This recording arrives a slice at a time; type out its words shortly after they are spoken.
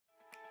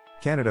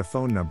Canada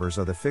phone numbers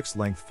are the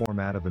fixed-length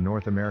format of the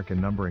North American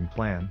Numbering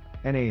Plan,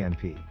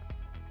 NANP.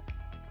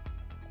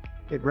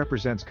 It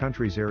represents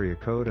countries' area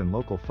code and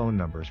local phone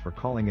numbers for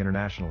calling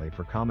internationally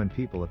for common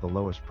people at the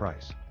lowest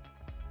price.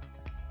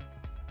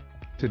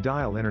 To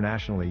dial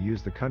internationally,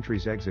 use the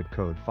country's exit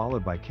code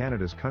followed by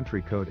Canada's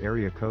country code,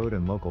 area code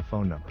and local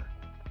phone number.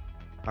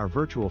 Our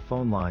virtual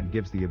phone line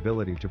gives the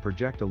ability to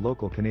project a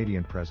local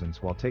Canadian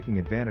presence while taking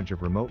advantage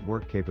of remote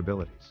work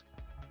capabilities.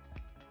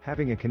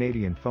 Having a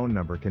Canadian phone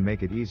number can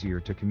make it easier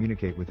to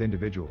communicate with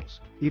individuals,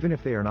 even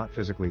if they are not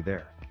physically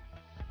there.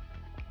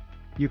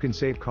 You can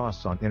save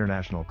costs on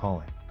international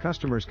calling.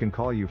 Customers can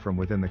call you from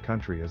within the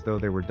country as though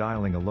they were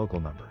dialing a local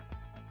number.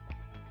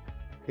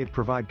 It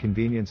provides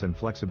convenience and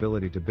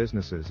flexibility to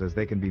businesses as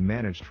they can be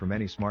managed from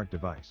any smart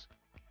device.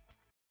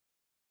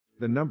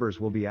 The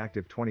numbers will be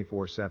active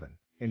 24/7,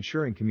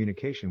 ensuring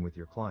communication with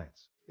your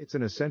clients. It's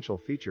an essential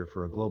feature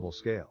for a global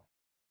scale.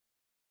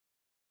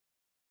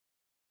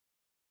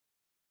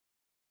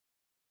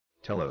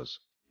 Teloz,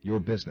 your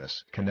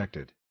business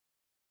connected.